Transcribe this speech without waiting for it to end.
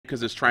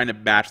because it's trying to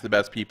match the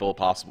best people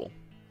possible.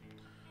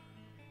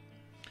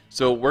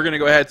 So we're going to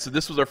go ahead. So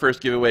this was our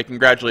first giveaway.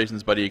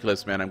 Congratulations, buddy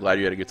Eclipse, man. I'm glad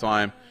you had a good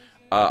time.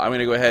 I'm going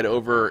to go ahead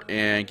over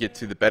and get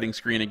to the betting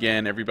screen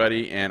again,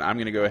 everybody, and I'm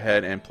going to go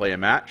ahead and play a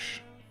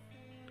match.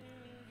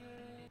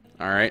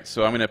 Alright,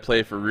 so I'm going to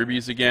play for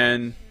rubies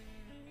again.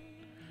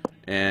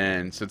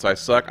 And since I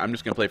suck, I'm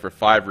just going to play for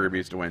 5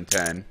 rubies to win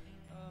 10.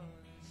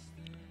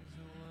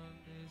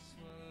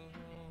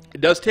 It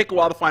does take a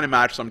while to find a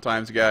match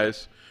sometimes,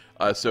 guys.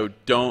 So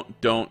don't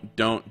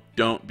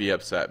be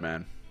upset,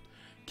 man.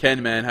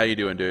 Ken, man, how you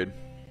doing, dude?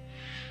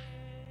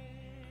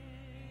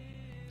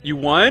 You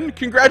won?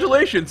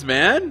 Congratulations,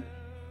 man!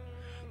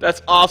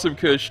 That's awesome,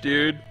 Kush,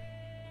 dude.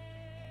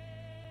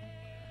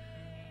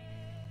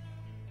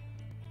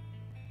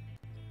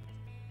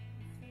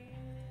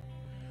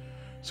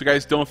 So,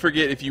 guys, don't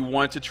forget, if you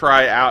want to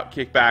try out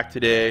Kickback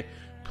today,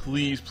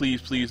 please,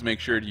 please, please make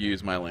sure to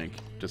use my link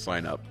to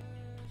sign up.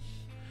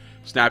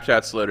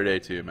 Snapchat's slow today,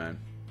 too, man.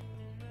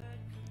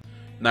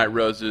 Night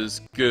Roses,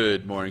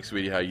 good morning,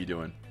 sweetie. How you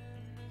doing?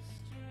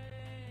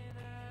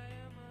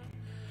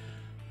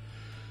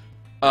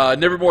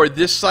 Nevermore,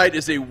 this site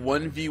is a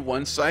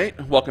 1v1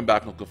 site, welcome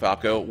back Uncle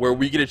Falco, where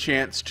we get a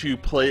chance to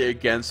play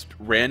against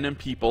random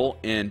people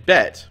and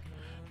bet.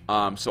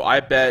 So I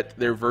bet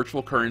their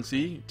virtual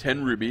currency,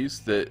 10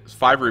 rubies,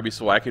 5 rubies,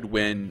 so I could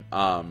win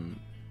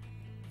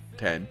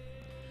 10.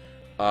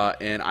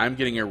 And I'm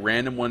getting a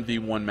random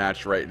 1v1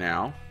 match right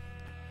now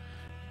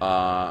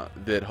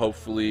that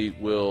hopefully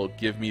will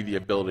give me the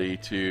ability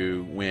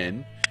to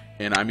win.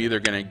 And I'm either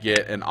going to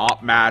get an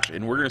op match,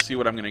 and we're going to see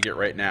what I'm going to get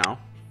right now.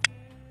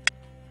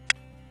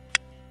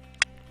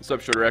 What's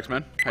up, Shorter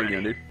X-Man? How you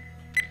doing, dude?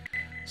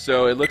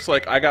 So it looks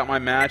like I got my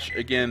match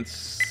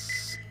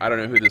against... I don't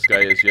know who this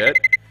guy is yet.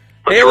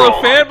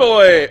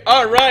 Halofanboy!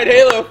 Alright,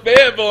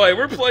 Halofanboy!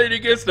 We're playing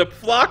against a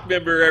flock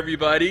member,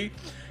 everybody.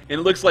 And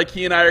it looks like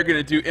he and I are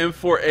going to do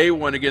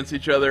M4A1 against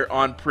each other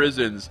on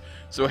prisons.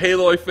 So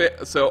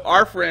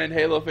our friend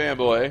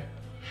Halofanboy...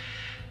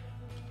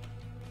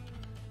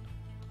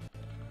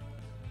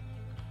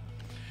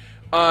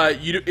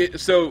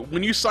 So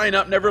when you sign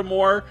up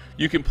Nevermore,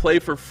 you can play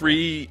for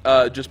free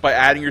just by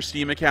adding your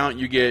Steam account.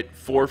 You get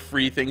 4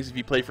 free things if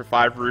you play for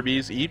 5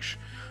 rubies each.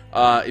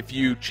 If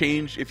you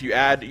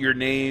add your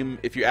name,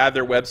 if you add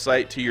their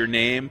website to your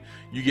name,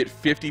 you get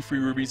 50 free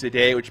rubies a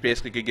day, which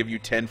basically could give you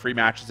 10 free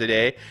matches a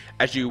day.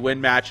 As you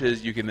win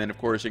matches, you can then, of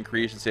course,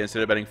 increase and say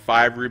instead of betting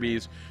 5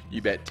 rubies,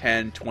 you bet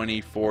 10, 20,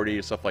 40,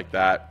 stuff like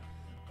that.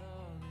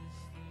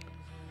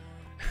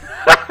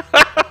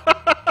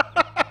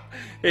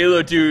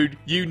 Halo, dude,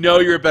 you know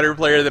you're a better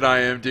player than I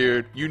am,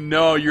 dude. You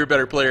know you're a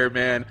better player,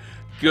 man.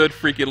 Good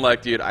freaking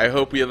luck, dude. I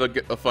hope we have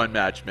a fun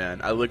match,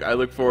 man. I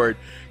look forward.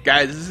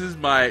 Guys, this is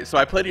my... So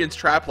I played against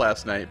Trap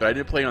last night, but I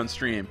didn't play it on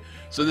stream.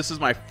 So this is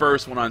my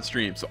first one on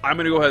stream. So I'm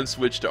going to go ahead and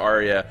switch to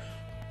Arya.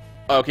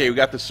 Okay, we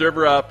got the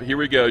server up. Here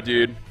we go,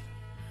 dude.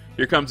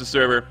 Here comes the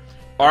server.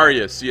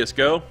 Arya,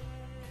 CSGO.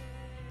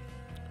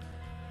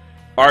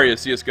 Arya,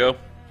 CSGO.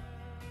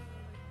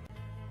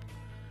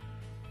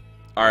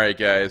 Alright,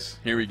 guys.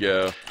 Here we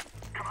go.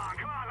 Come on,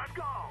 let's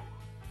go.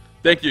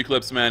 Thank you,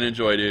 Eclipse, man.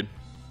 Enjoy, dude.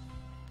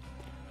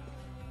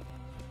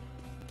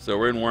 So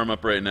we're in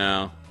warm-up right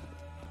now.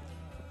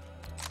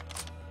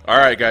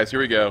 Alright, guys. Here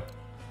we go.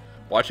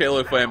 Watch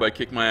Halofanboy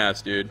kick my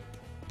ass, dude.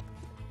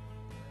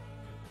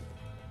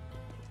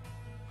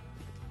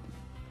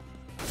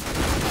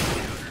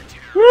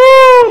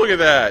 Woo! Look at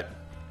that.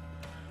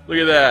 Look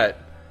at that.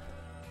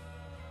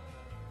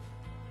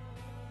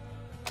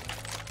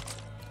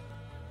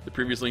 The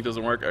previous link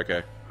doesn't work?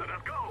 Okay. Let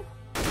us go.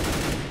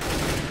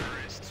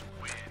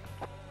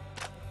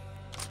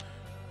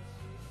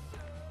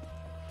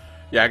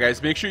 Yeah,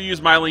 guys, make sure you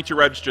use my link to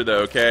register,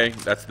 though, okay?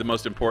 That's the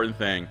most important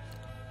thing.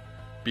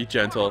 Be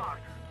gentle.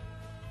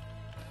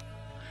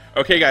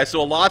 Okay, guys,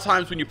 so a lot of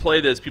times when you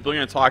play this, people are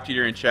going to talk to you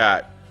during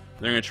chat.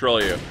 They're going to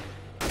troll you.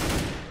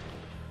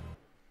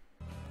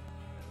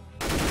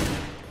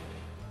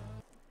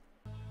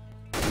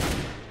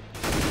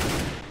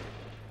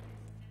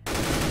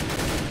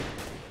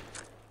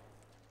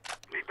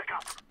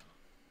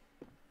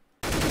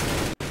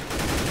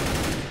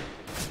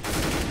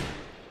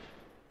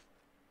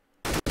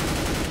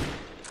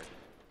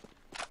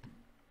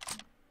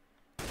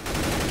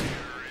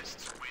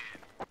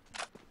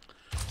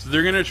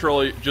 They're gonna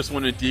troll you. Just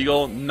won a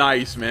deagle.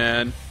 Nice,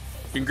 man.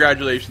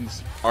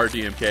 Congratulations,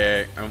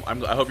 RDMK.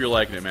 I hope you're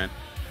liking it, man.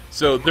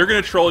 So they're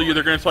gonna troll you.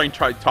 They're gonna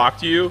try to talk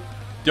to you.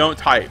 Don't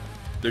type.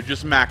 They're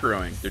just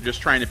macroing. They're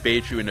just trying to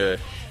bait you into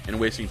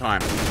wasting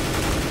time.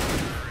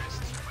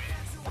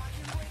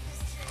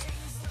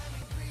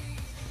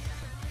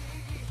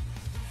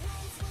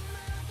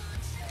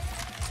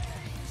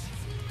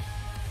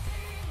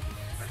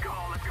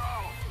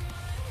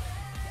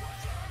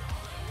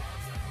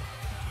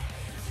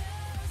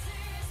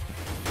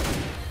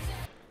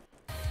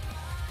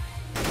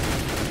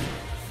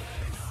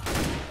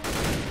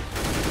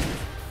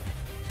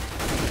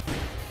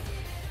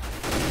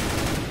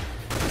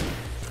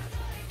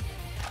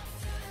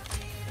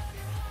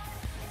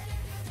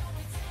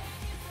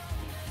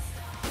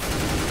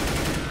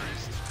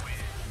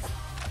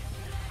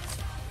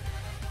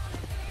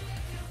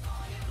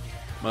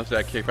 Must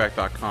at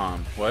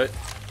kickback.com. What?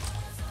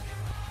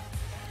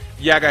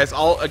 Yeah, guys,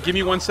 I'll give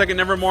me 1 second,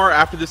 Nevermore.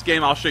 After this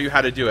game, I'll show you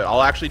how to do it.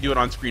 I'll actually do it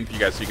on screen for you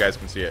guys so you guys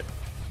can see it.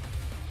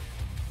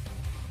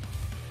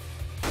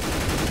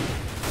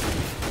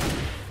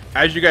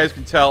 As you guys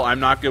can tell, I'm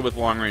not good with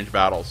long-range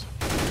battles.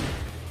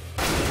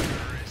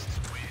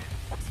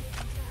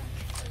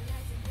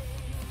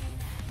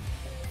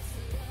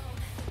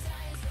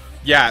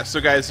 Yeah, so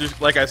guys,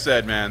 like I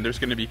said, man, there's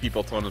going to be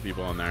people tons of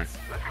people in there.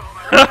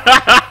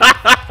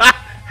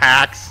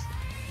 Hacks.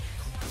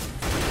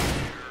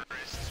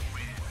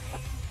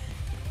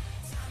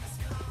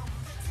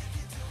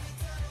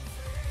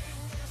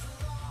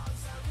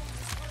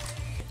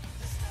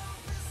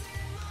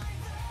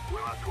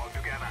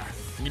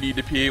 You need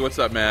to pee? What's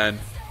up, man?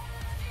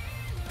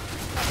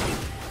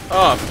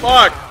 Oh,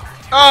 fuck!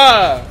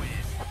 Ah!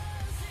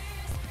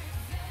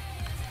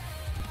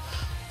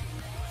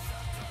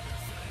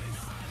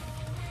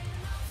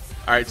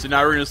 Alright, so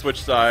now we're gonna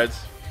switch sides.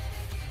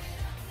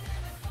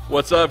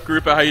 What's up,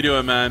 Groupa? How you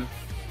doing, man?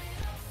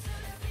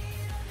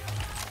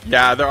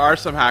 Yeah, there are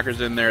some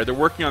hackers in there. They're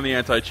working on the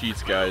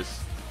anti-cheats,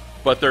 guys.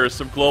 But there's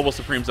some global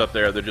supremes up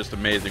there. They're just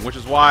amazing, which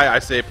is why I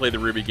say play the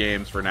Ruby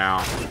games for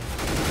now.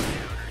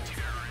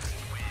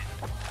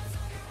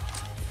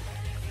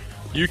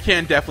 You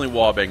can definitely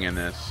wallbang in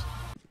this.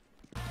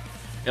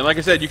 And like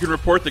I said, you can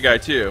report the guy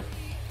too.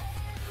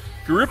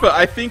 Garupa,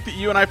 I think that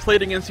you and I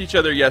played against each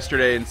other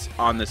yesterday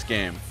on this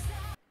game.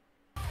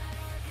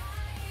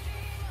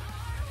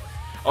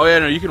 Oh yeah,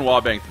 no, you can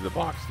wallbang through the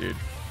box, dude.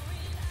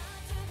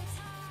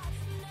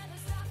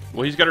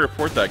 Well, he's got to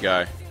report that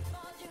guy.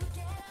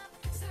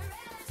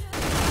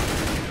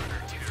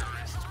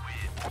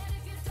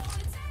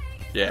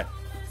 Yeah.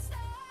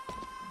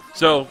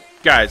 So,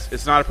 guys,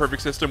 it's not a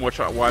perfect system, which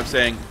is why I'm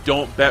saying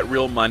don't bet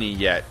real money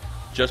yet.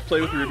 Just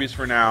play with rubies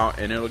for now,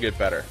 and it'll get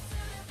better.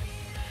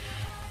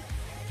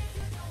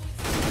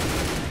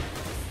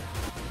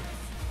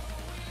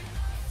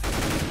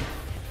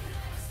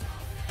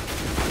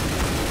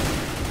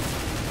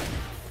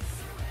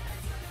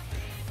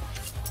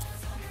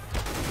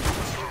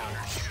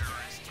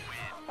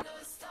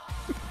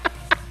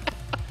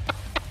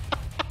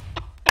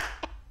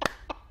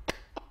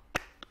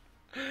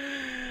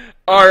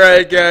 All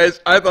right, guys.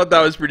 I thought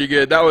that was pretty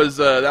good. That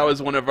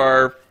was one of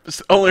our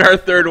only our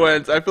third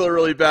wins. I feel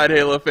really bad,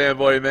 Halo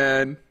fanboy,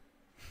 man.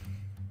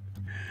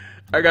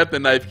 I got the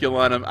knife kill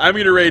on him. I'm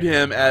gonna rate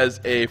him as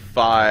a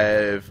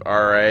 5.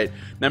 All right.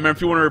 Now, remember,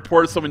 if you want to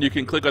report someone, you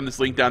can click on this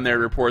link down there,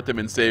 report them,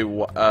 and say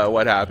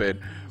what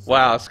happened.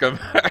 Wow,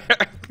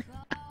 scumbag.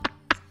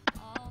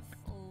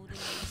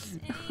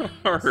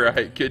 All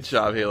right, good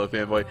job, Halo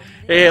fanboy.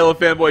 Hey, Halo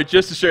fanboy.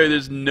 Just to show you,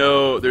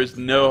 there's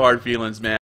no hard feelings, man.